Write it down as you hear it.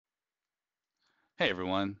Hey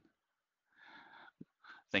everyone,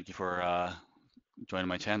 thank you for joining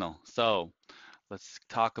my channel. So let's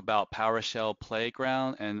talk about PowerShell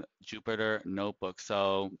Playground and Jupyter Notebooks.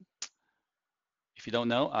 So if you don't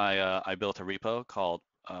know, I built a repo called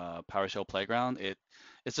PowerShell Playground.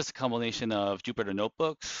 It's just a combination of Jupyter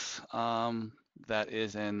Notebooks that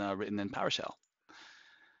is written in PowerShell.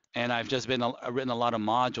 And I've just written a lot of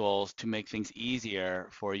modules to make things easier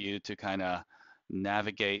for you to kind of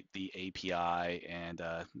navigate the API and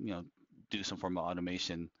do some form of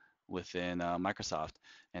automation within Microsoft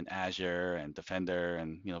and Azure and Defender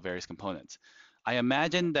and various components. I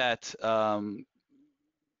imagine that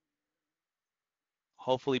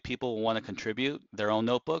hopefully people will want to contribute their own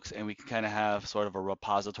notebooks, and we can kind of have sort of a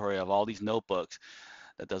repository of all these notebooks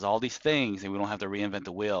that does all these things, and we don't have to reinvent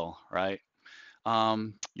the wheel, right?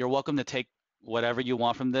 You're welcome to take whatever you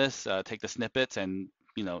want from this, take the snippets and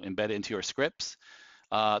embed it into your scripts.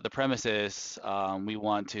 The premise is we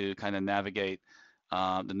want to kind of navigate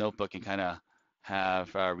the notebook and kind of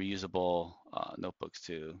have reusable notebooks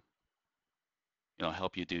to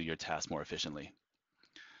help you do your task more efficiently.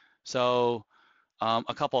 So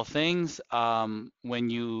a couple of things when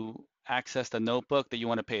you access the notebook that you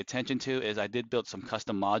want to pay attention to is I did build some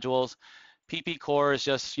custom modules. PP core is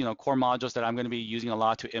just core modules that I'm going to be using a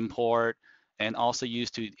lot to import and also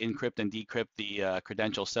use to encrypt and decrypt the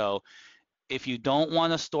credentials. So if you don't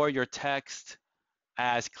want to store your text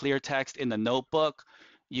as clear text in the notebook,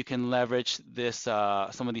 you can leverage this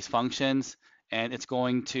some of these functions, and it's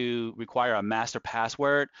going to require a master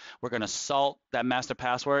password. We're going to salt that master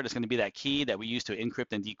password. It's going to be that key that we use to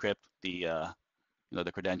encrypt and decrypt the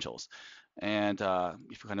credentials. And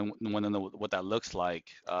if you kind of want to know what that looks like,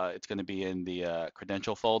 it's going to be in the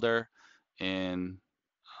credential folder in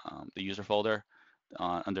the user folder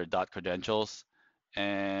under .credentials.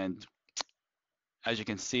 And as you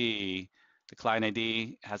can see, the client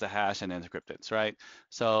ID has a hash and encrypted, right?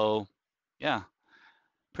 So yeah,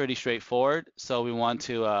 pretty straightforward. So we want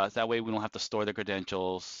to, that way we don't have to store the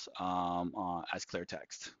credentials as clear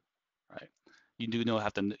text, right? You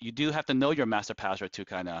do have to know your master password to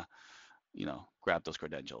kind of, grab those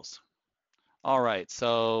credentials. All right,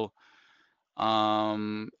 so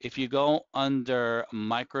if you go under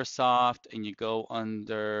Microsoft and you go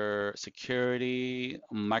under Security,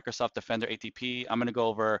 Microsoft Defender ATP, I'm going to go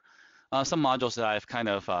over some modules that I've kind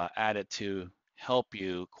of added to help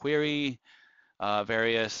you query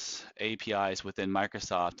various APIs within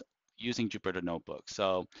Microsoft using Jupyter Notebooks.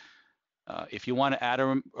 So if you want to add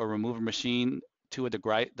or remove a machine to a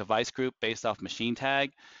device group based off machine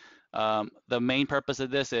tag, the main purpose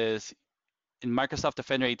of this is in Microsoft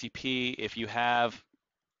Defender ATP, if you have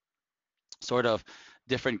sort of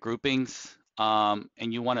different groupings and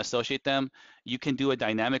you want to associate them, you can do it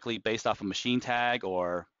dynamically based off a machine tag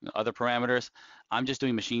or other parameters. I'm just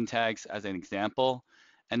doing machine tags as an example.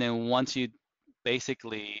 And then once you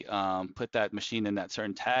basically put that machine in that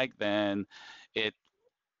certain tag, then it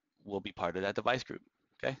will be part of that device group,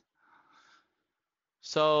 okay?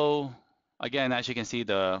 So again, as you can see,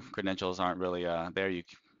 the credentials aren't really there.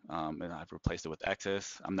 And I've replaced it with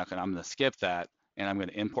X's. I'm gonna skip that, and I'm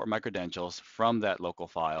gonna import my credentials from that local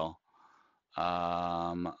file.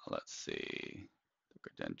 Let's see, the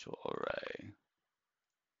credential array.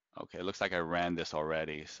 Okay, it looks like I ran this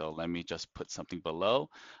already. So let me just put something below.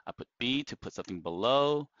 I put B to put something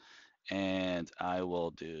below, and I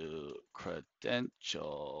will do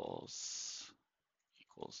credentials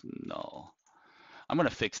equals null. I'm going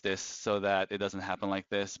to fix this so that it doesn't happen like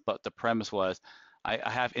this, but the premise was I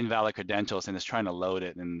have invalid credentials and it's trying to load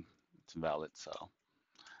it and it's invalid, so.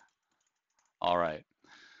 All right.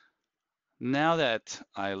 Now that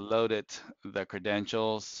I loaded the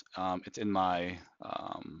credentials, it's in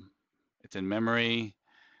memory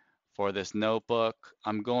for this notebook.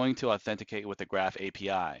 I'm going to authenticate with the Graph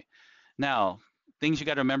API. Now, things you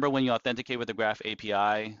got to remember when you authenticate with the Graph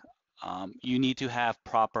API, you need to have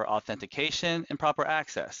proper authentication and proper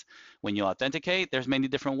access. When you authenticate, there's many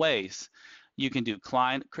different ways. You can do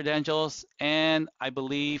client credentials, and I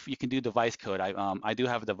believe you can do device code. I do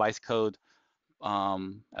have a device code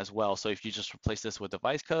as well. So if you just replace this with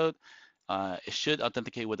device code, it should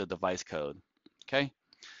authenticate with a device code. Okay.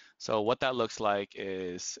 So what that looks like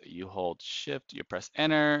is you hold Shift, you press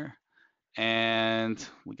Enter, and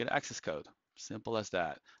we get an access code. Simple as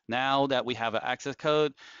that. Now that we have an access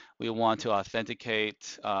code, we want to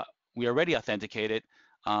authenticate. We already authenticated,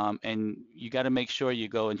 and you got to make sure you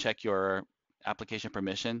go and check your application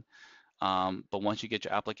permission. But once you get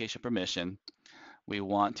your application permission, we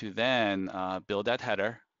want to then build that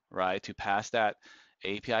header, right, to pass that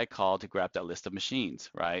API call to grab that list of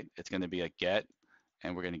machines, right? It's going to be a get,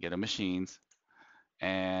 and we're going to get a machines.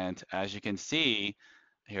 And as you can see,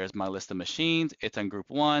 here's my list of machines. It's on group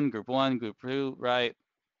one, group two, right?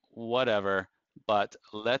 Whatever. But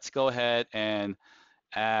let's go ahead and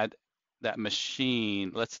add that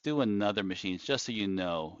machine. Let's do another machine just so you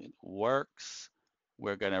know it works.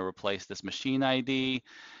 We're going to replace this machine ID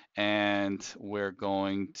and we're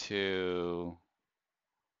going to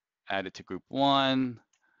add it to group one.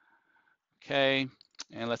 Okay,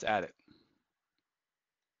 and let's add it.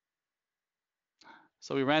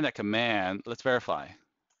 So we ran that command. Let's verify.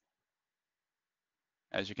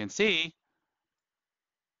 As you can see,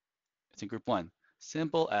 it's in group one.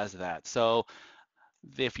 Simple as that. So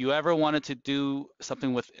if you ever wanted to do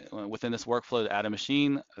something within this workflow to add a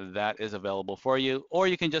machine, that is available for you. Or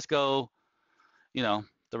you can just go,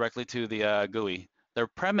 directly to the GUI. The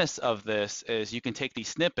premise of this is you can take these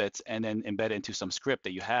snippets and then embed it into some script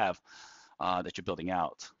that you have that you're building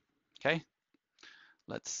out. Okay,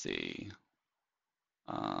 let's see.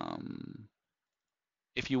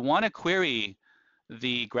 If you want to query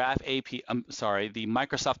the Graph API, the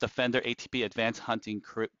Microsoft Defender ATP Advanced Hunting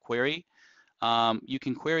query, you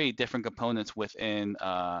can query different components within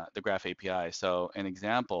the Graph API. So an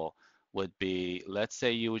example would be, let's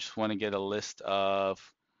say you just want to get a list of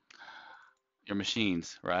your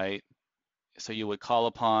machines, right? So you would call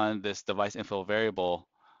upon this device info variable,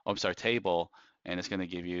 table, and it's going to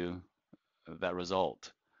give you that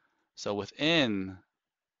result. So within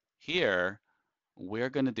here, we're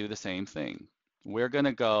going to do the same thing. We're going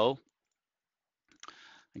to go,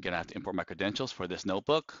 again, I have to import my credentials for this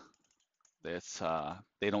notebook. They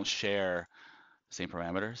don't share the same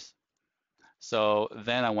parameters. So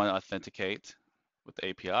then I want to authenticate with the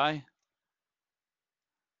API.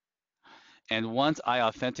 And once I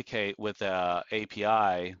authenticate with the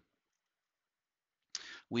API,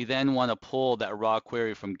 we then want to pull that raw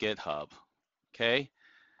query from GitHub, okay?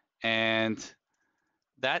 And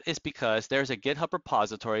that is because there's a GitHub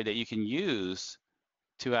repository that you can use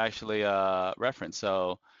to actually reference.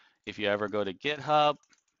 So if you ever go to GitHub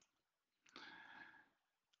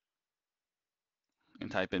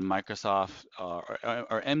and type in Microsoft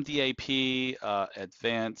or MDAP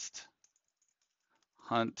Advanced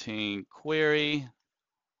Hunting Query,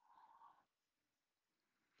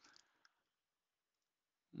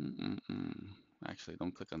 actually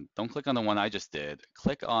don't click on the one I just did.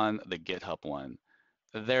 Click on the GitHub one.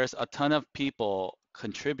 There's a ton of people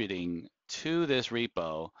contributing to this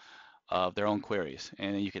repo of their own queries,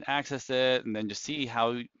 and you can access it and then just see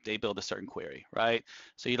how they build a certain query, right?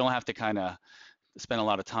 So you don't have to kind of spend a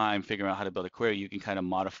lot of time figuring out how to build a query. You can kind of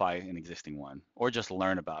modify an existing one or just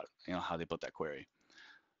learn about, how they built that query.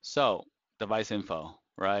 So device info,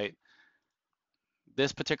 right?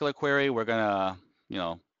 This particular query, we're gonna,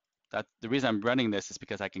 that the reason I'm running this is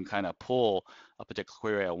because I can kind of pull a particular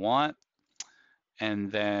query I want,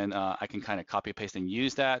 and then I can kind of copy paste and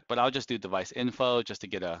use that, but I'll just do device info just to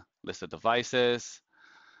get a list of devices.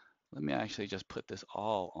 Let me actually just put this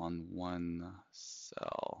all on one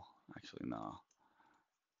cell. Actually, no.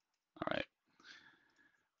 All right.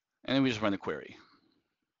 And then we just run the query.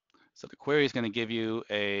 So the query is going to give you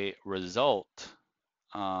a result,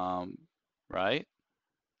 right?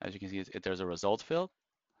 As you can see, there's a result field.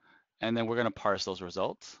 And then we're going to parse those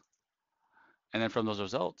results. And then from those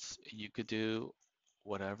results, you could do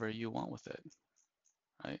whatever you want with it,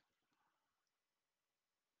 right?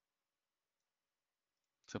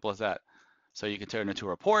 Simple as that. So you can turn it into a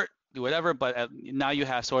report, do whatever, but now you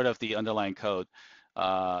have sort of the underlying code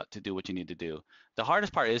to do what you need to do. The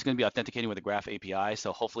hardest part is going to be authenticating with the Graph API,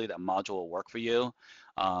 so hopefully that module will work for you.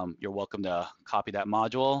 You're welcome to copy that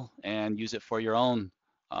module and use it for your own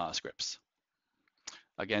scripts.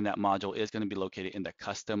 Again, that module is going to be located in the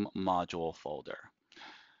custom module folder.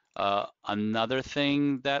 Another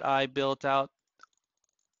thing that I built out,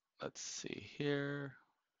 let's see here.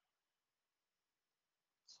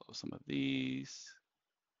 So some of these.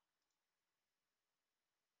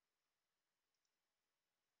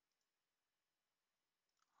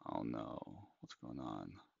 Oh no, what's going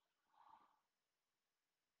on?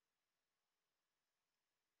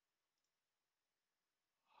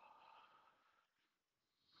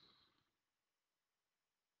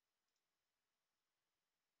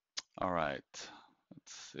 All right,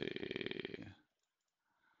 let's see.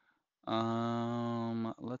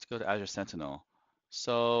 Let's go to Azure Sentinel.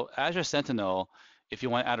 So Azure Sentinel, if you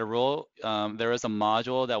want to add a role, there is a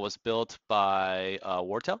module that was built by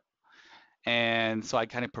Wartel. And so I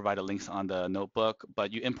kind of provided links on the notebook,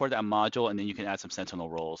 but you import that module and then you can add some Sentinel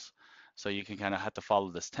roles. So you can kind of have to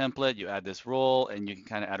follow this template, you add this role, and you can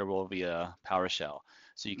kind of add a role via PowerShell.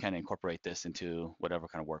 So you kind of incorporate this into whatever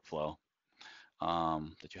kind of workflow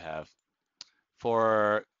that you have.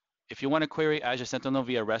 if you want to query Azure Sentinel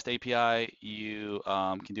via REST API, you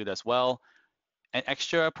can do that as well. An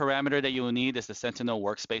extra parameter that you will need is the Sentinel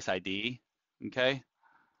workspace ID, okay?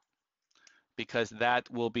 Because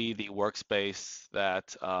that will be the workspace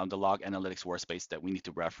that the log analytics workspace that we need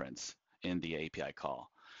to reference in the API call.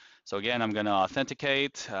 So again, I'm going to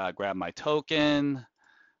authenticate, grab my token,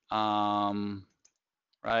 right?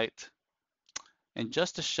 And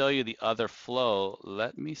just to show you the other flow,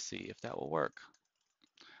 let me see if that will work.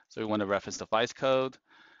 So we want to reference device code,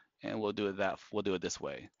 and we'll do it this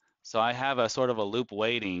way. So I have a sort of a loop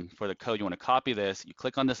waiting for the code. You want to copy this, you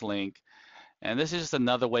click on this link, and this is just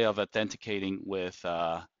another way of authenticating with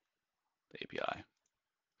the API.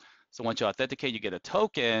 So once you authenticate, you get a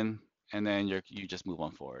token, and then you just move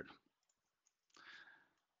on forward.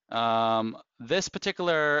 This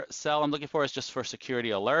particular cell I'm looking for is just for security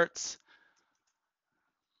alerts.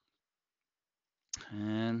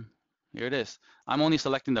 And here it is. I'm only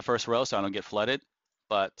selecting the first row so I don't get flooded,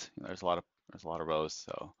 but you know, there's a lot of rows.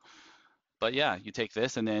 So, but yeah, you take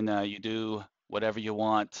this and then you do whatever you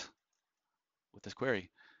want with this query,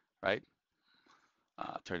 right?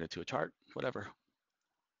 Turn it to a chart, whatever.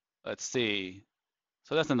 Let's see.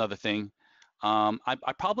 So that's another thing.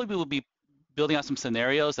 I probably will be building out some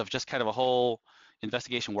scenarios of just kind of a whole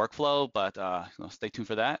investigation workflow, but you know, stay tuned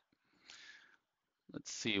for that.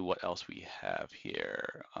 Let's see what else we have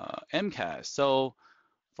here. MCAS. So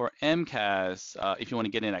for MCAS, if you want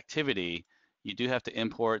to get an activity, you do have to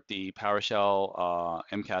import the PowerShell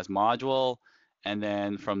MCAS module, and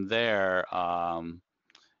then from there,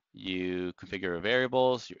 you configure your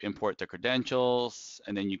variables, you import the credentials,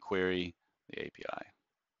 and then you query the API.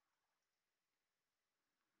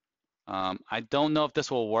 I don't know if this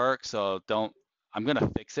will work, so I'm gonna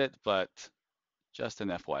fix it, but just an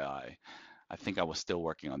FYI, I think I was still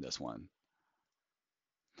working on this one.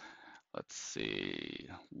 Let's see,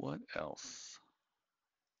 what else?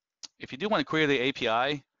 If you do want to query the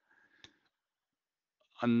API,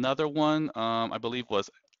 another one I believe was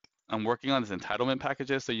I'm working on is entitlement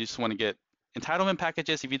packages. So you just want to get entitlement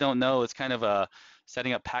packages. If you don't know, it's kind of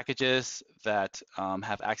setting up packages that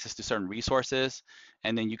have access to certain resources,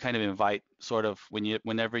 and then you kind of invite sort of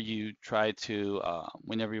whenever you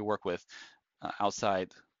work with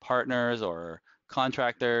outside partners or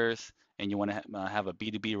contractors, and you want to have a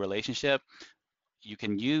B2B relationship, you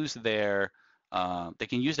can use they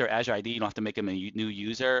can use their Azure ID. You don't have to make them a new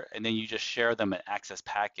user, and then you just share them an access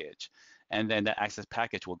package, and then that access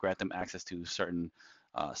package will grant them access to certain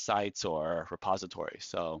sites or repositories.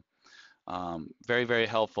 So very, very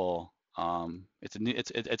helpful.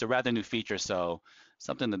 It's a rather new feature, so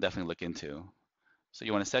something to definitely look into. So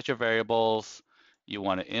you want to set your variables, you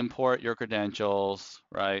want to import your credentials,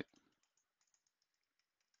 right?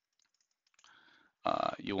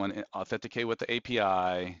 You want to authenticate with the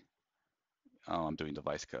API. Oh, I'm doing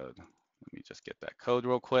device code. Let me just get that code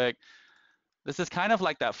real quick. This is kind of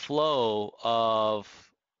like that flow of,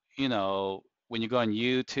 you know, when you go on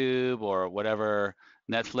YouTube or whatever,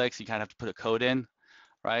 Netflix, you kind of have to put a code in,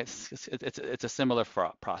 right? It's a similar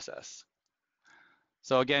process.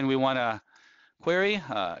 So again, we want to query,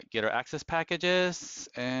 get our access packages,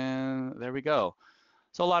 and there we go.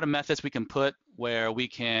 So a lot of methods we can put where we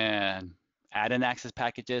can add in access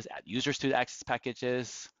packages, add users to the access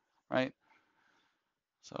packages, right?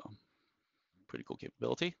 So pretty cool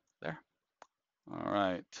capability there. All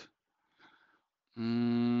right.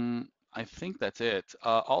 I think that's it.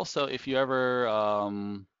 Also, if you ever,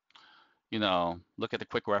 you know, look at the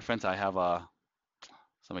quick reference, I have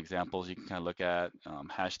some examples you can kind of look at,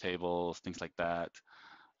 hash tables, things like that.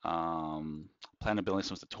 Plan on building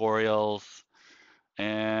some tutorials.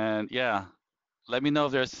 And yeah, let me know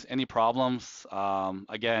if there's any problems.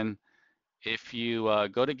 Again, if you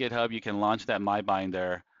go to GitHub, you can launch that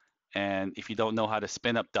Mybinder. And if you don't know how to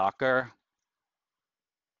spin up Docker,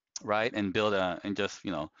 right, and just,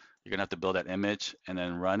 you know, you're gonna have to build that image and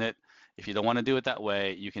then run it. If you don't want to do it that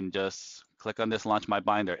way, you can just click on this launch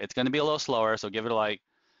Mybinder. It's gonna be a little slower, so give it like,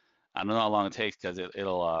 I don't know how long it takes because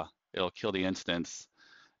it'll kill the instance,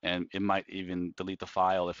 and it might even delete the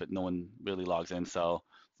file if no one really logs in. So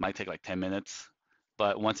it might take like 10 minutes,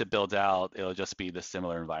 but once it builds out, it'll just be the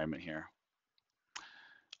similar environment here.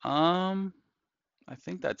 I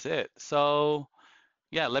think that's it. So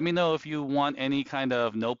yeah, let me know if you want any kind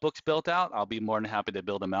of notebooks built out. I'll be more than happy to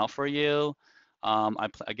build them out for you.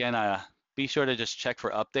 Be sure to just check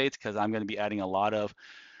for updates because I'm going to be adding a lot of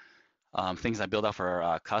things I build out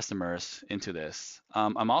for customers into this.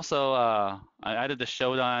 I'm also I added the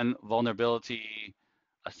Shodan vulnerability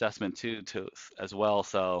assessment too as well.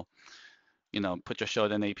 So put your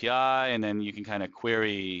Shodan API, and then you can kind of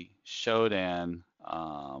query Shodan,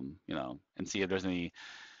 and see if there's any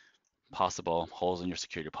possible holes in your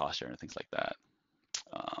security posture and things like that.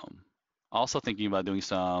 Also thinking about doing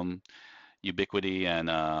some Ubiquity and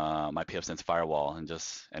my pfSense firewall, and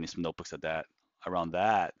just adding some notebooks at that around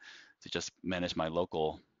that to just manage my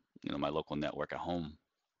local, my local network at home.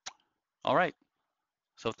 All right.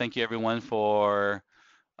 So thank you everyone for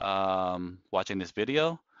watching this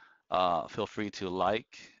video. Feel free to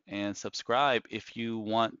like and subscribe if you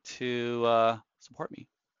want to support me.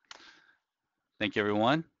 Thank you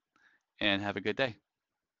everyone, and have a good day.